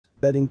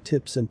betting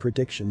tips and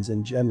predictions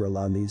in general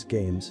on these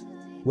games.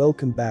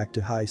 Welcome back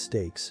to High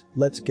Stakes,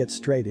 let's get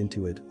straight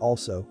into it.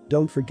 Also,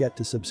 don't forget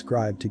to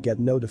subscribe to get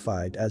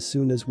notified as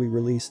soon as we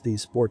release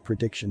these sport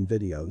prediction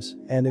videos,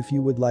 and if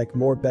you would like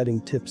more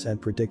betting tips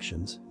and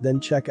predictions, then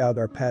check out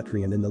our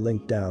Patreon in the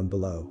link down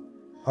below.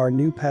 Our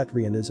new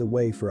Patreon is a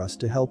way for us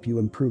to help you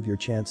improve your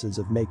chances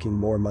of making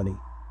more money.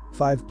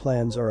 5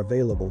 plans are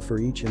available for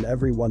each and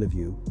every one of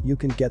you. You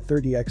can get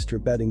 30 extra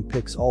betting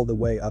picks all the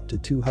way up to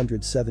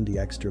 270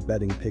 extra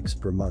betting picks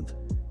per month.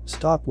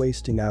 Stop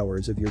wasting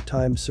hours of your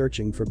time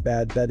searching for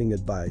bad betting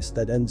advice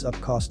that ends up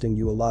costing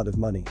you a lot of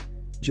money.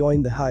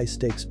 Join the High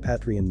Stakes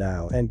Patreon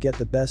now and get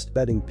the best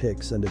betting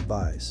picks and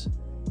advice.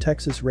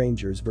 Texas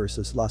Rangers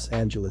vs Los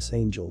Angeles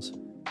Angels.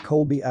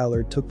 Colby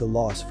Allard took the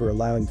loss for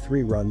allowing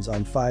 3 runs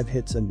on 5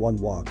 hits and 1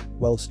 walk,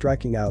 while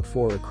striking out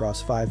 4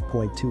 across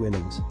 5.2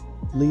 innings.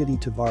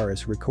 Leody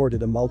Taveras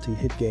recorded a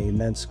multi-hit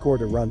game and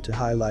scored a run to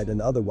highlight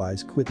an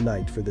otherwise quit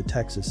night for the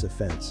Texas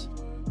offense.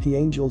 The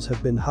Angels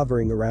have been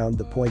hovering around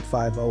the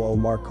 .500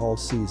 mark all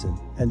season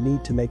and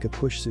need to make a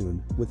push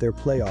soon, with their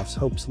playoffs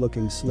hopes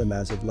looking slim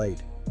as of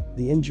late.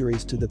 The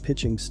injuries to the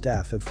pitching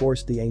staff have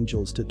forced the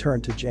Angels to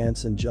turn to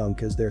Jansen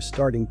Junk as their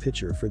starting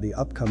pitcher for the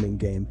upcoming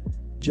game.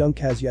 Junk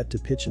has yet to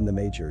pitch in the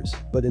majors,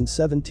 but in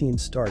 17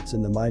 starts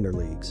in the minor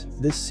leagues,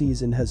 this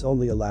season has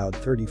only allowed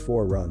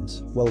 34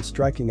 runs, while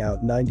striking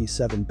out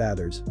 97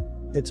 batters.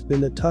 It's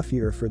been a tough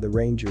year for the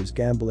Rangers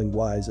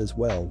gambling-wise as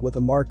well, with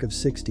a mark of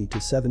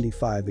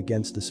 60-75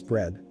 against the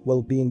spread,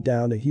 while being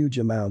down a huge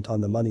amount on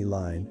the money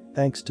line,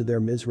 thanks to their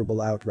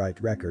miserable outright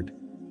record.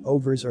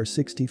 Overs are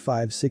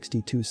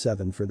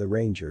 65-62-7 for the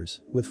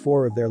Rangers, with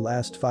 4 of their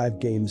last 5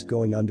 games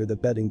going under the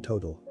betting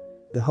total.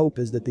 The hope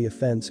is that the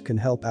offense can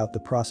help out the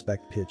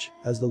prospect pitch,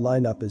 as the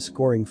lineup is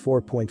scoring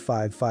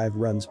 4.55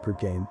 runs per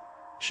game.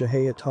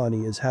 Shohei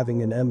Ohtani is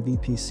having an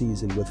MVP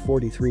season with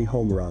 43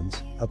 home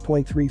runs, a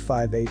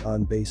 .358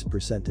 on-base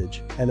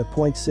percentage, and a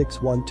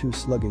 .612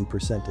 slugging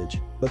percentage,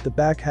 but the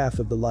back half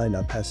of the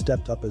lineup has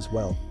stepped up as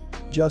well.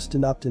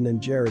 Justin Upton and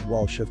Jared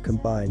Walsh have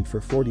combined for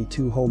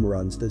 42 home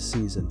runs this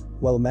season,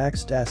 while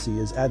Max Stassi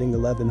is adding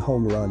 11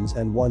 home runs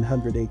and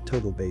 108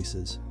 total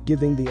bases,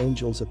 giving the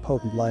Angels a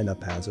potent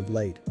lineup as of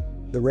late.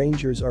 The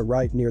Rangers are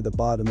right near the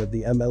bottom of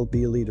the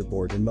MLB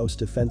leaderboard in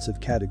most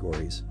offensive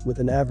categories, with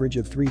an average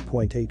of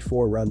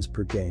 3.84 runs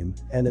per game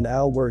and an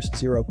AL-worst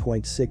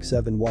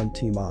 0.671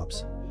 team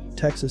ops.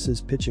 Texas's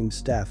pitching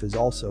staff is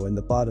also in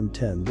the bottom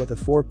 10 with a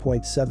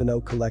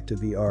 4.70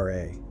 collective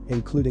ERA,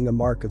 including a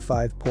mark of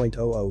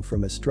 5.00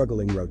 from a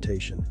struggling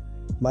rotation.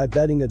 My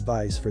betting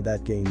advice for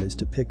that game is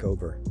to pick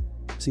over.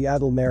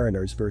 Seattle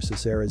Mariners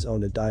vs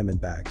Arizona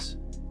Diamondbacks.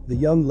 The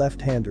young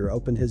left-hander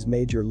opened his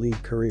major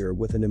league career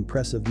with an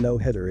impressive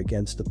no-hitter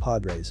against the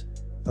Padres.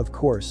 Of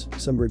course,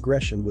 some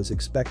regression was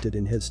expected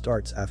in his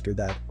starts after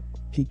that.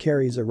 He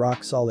carries a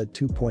rock-solid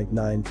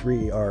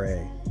 2.93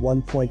 ERA,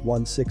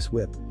 1.16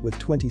 whip, with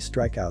 20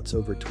 strikeouts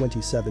over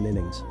 27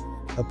 innings.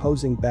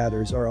 Opposing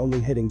batters are only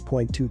hitting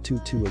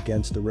 .222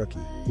 against the rookie,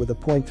 with a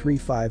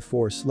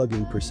 .354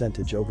 slugging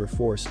percentage over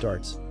 4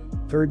 starts.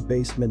 Third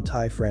baseman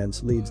Ty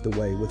France leads the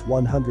way with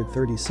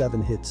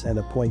 137 hits and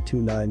a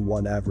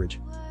 .291 average.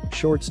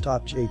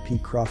 Shortstop J.P.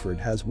 Crawford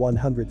has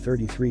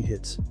 133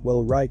 hits,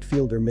 while right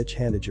fielder Mitch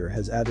Haniger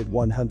has added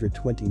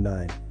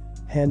 129.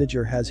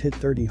 Haniger has hit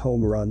 30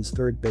 home runs.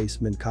 Third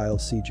baseman Kyle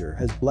Seager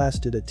has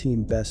blasted a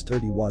team-best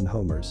 31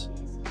 homers.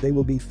 They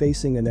will be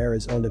facing an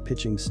Arizona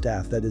pitching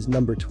staff that is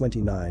number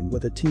 29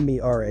 with a team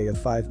ERA of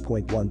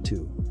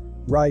 5.12.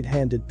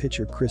 Right-handed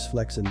pitcher Chris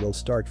Flexen will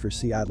start for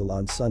Seattle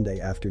on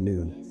Sunday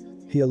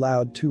afternoon. He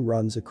allowed 2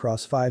 runs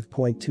across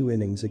 5.2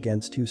 innings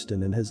against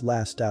Houston in his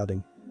last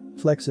outing.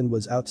 Flexen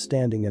was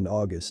outstanding in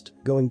August,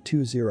 going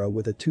 2-0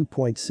 with a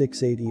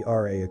 2.68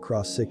 ERA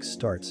across 6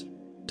 starts.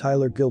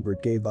 Tyler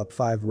Gilbert gave up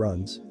 5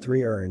 runs,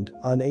 3 earned,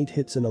 on 8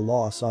 hits in a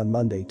loss on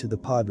Monday to the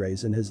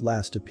Padres in his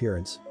last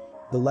appearance.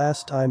 The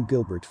last time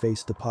Gilbert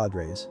faced the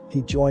Padres,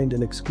 he joined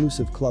an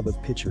exclusive club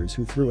of pitchers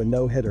who threw a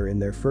no-hitter in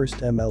their first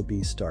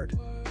MLB start.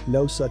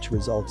 No such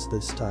results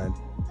this time.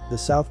 The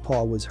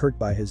southpaw was hurt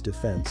by his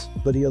defense,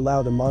 but he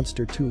allowed a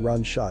monster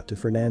 2-run shot to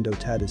Fernando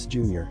Tatis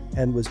Jr.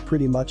 and was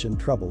pretty much in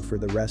trouble for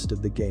the rest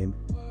of the game.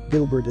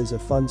 Gilbert is a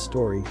fun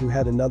story who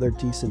had another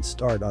decent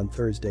start on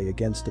Thursday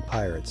against the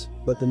Pirates,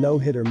 but the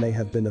no-hitter may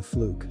have been a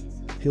fluke.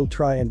 He'll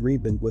try and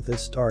rebound with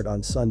his start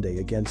on Sunday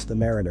against the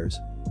Mariners.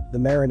 The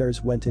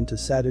Mariners went into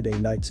Saturday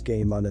night's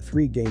game on a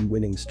 3-game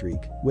winning streak,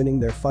 winning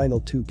their final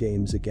 2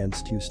 games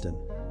against Houston.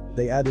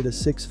 They added a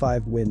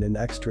 6-5 win in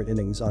extra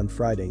innings on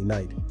Friday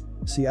night.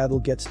 Seattle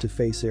gets to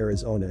face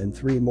Arizona in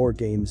 3 more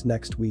games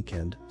next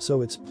weekend,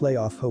 so its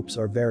playoff hopes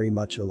are very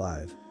much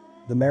alive.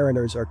 The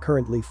Mariners are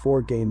currently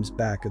 4 games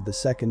back of the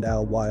second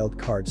AL wild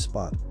card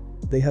spot.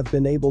 They have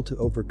been able to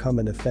overcome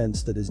an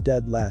offense that is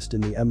dead last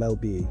in the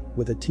MLB,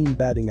 with a team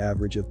batting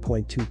average of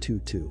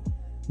 .222.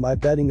 My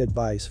betting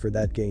advice for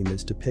that game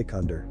is to pick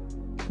under.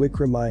 Quick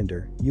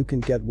reminder, you can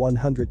get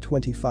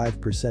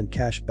 125%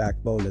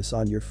 cashback bonus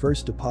on your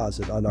first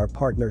deposit on our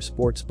partner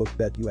sportsbook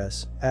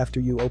BetUS after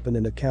you open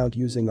an account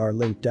using our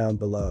link down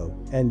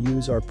below and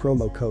use our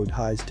promo code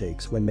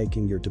HIGHSTAKES when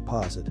making your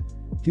deposit.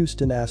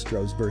 Houston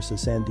Astros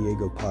vs San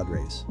Diego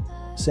Padres.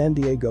 San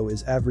Diego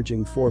is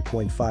averaging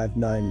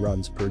 4.59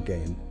 runs per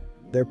game.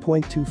 Their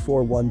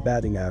 .241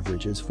 batting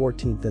average is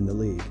 14th in the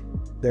league.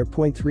 Their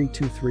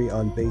 .323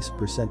 on-base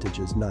percentage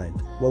is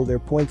 9th, while their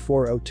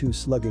 .402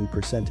 slugging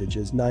percentage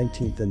is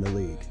 19th in the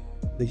league.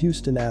 The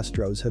Houston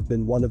Astros have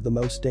been one of the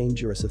most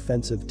dangerous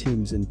offensive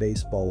teams in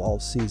baseball all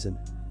season.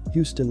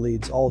 Houston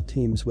leads all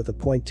teams with a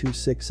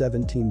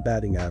 .267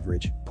 batting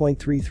average,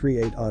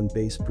 .338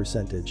 on-base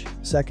percentage,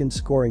 second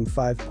scoring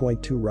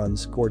 5.2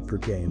 runs scored per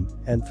game,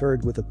 and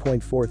third with a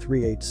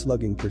 .438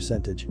 slugging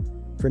percentage.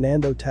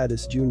 Fernando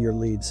Tatis Jr.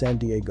 leads San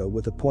Diego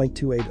with a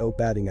 .280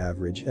 batting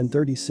average and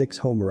 36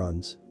 home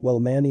runs, while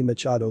Manny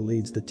Machado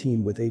leads the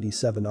team with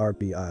 87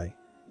 RBI.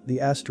 The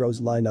Astros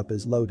lineup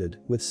is loaded,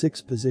 with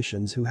 6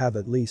 positions who have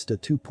at least a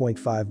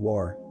 2.5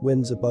 WAR,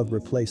 wins above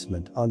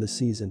replacement, on the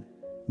season.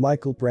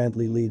 Michael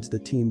Brantley leads the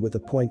team with a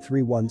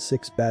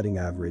 .316 batting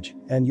average,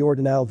 and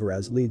Yordan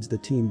Alvarez leads the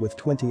team with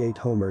 28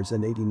 homers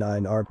and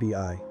 89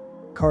 RBI.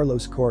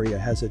 Carlos Correa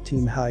has a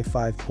team-high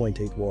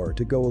 5.8 WAR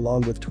to go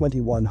along with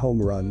 21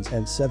 home runs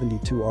and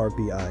 72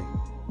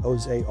 RBI.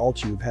 Jose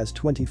Altuve has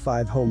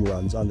 25 home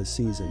runs on the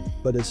season,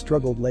 but has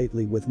struggled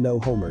lately with no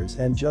homers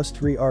and just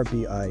 3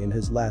 RBI in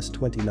his last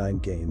 29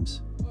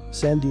 games.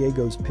 San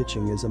Diego's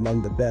pitching is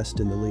among the best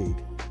in the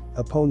league.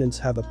 Opponents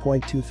have a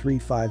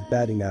 .235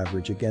 batting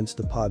average against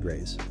the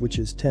Padres, which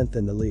is 10th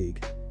in the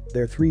league.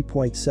 Their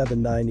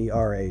 3.79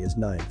 ERA is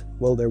 9th,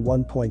 while their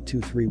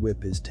 1.23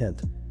 WHIP is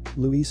 10th.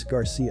 Luis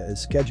Garcia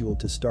is scheduled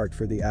to start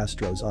for the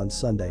Astros on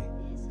Sunday.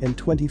 In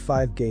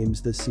 25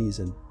 games this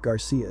season,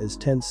 Garcia is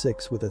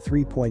 10-6 with a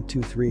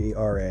 3.23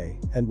 ERA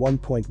and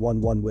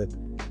 1.11 WHIP.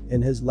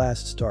 In his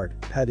last start,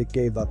 Paddock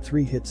gave up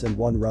 3 hits and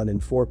 1 run in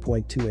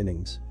 4.2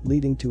 innings,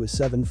 leading to a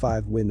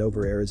 7-5 win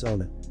over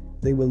Arizona.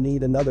 They will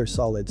need another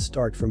solid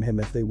start from him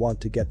if they want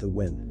to get the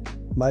win.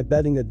 My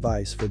betting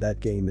advice for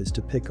that game is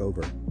to pick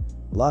over.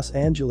 Los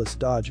Angeles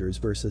Dodgers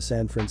vs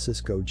San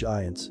Francisco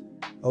Giants.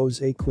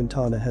 Jose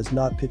Quintana has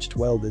not pitched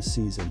well this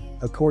season,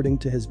 according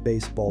to his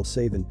baseball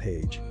saving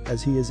page,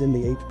 as he is in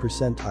the 8th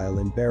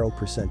percentile in barrel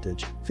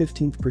percentage,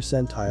 15th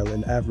percentile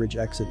in average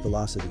exit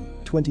velocity,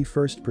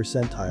 21st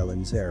percentile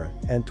in ZERA,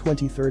 and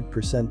 23rd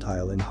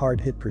percentile in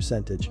hard hit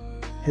percentage.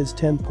 His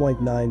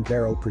 10.9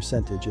 barrel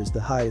percentage is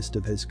the highest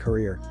of his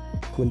career.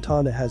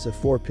 Quintana has a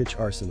 4-pitch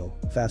arsenal: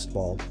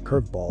 fastball,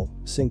 curveball,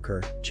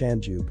 sinker,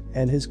 changeup,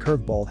 and his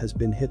curveball has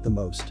been hit the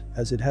most,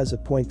 as it has a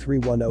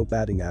 .310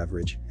 batting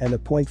average and a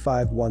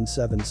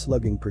 .517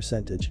 slugging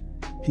percentage.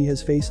 He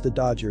has faced the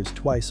Dodgers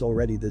twice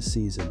already this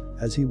season,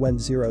 as he went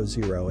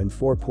 0-0 in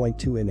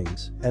 4.2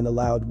 innings and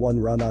allowed 1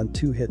 run on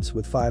 2 hits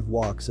with 5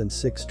 walks and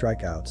 6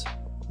 strikeouts.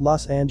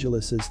 Los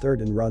Angeles is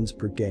third in runs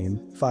per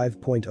game,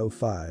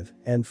 5.05,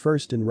 and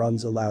first in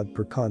runs allowed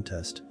per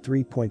contest,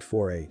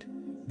 3.48.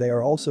 They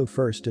are also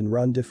first in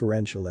run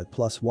differential at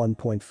plus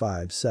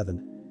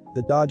 1.57.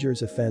 The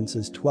Dodgers' offense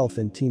is 12th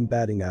in team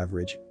batting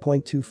average,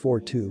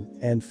 .242,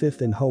 and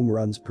 5th in home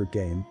runs per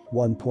game,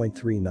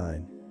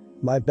 1.39.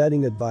 My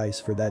betting advice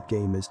for that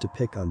game is to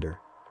pick under.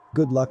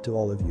 Good luck to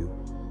all of you.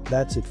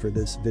 That's it for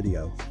this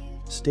video.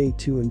 Stay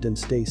tuned and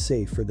stay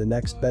safe for the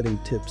next betting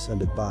tips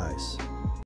and advice.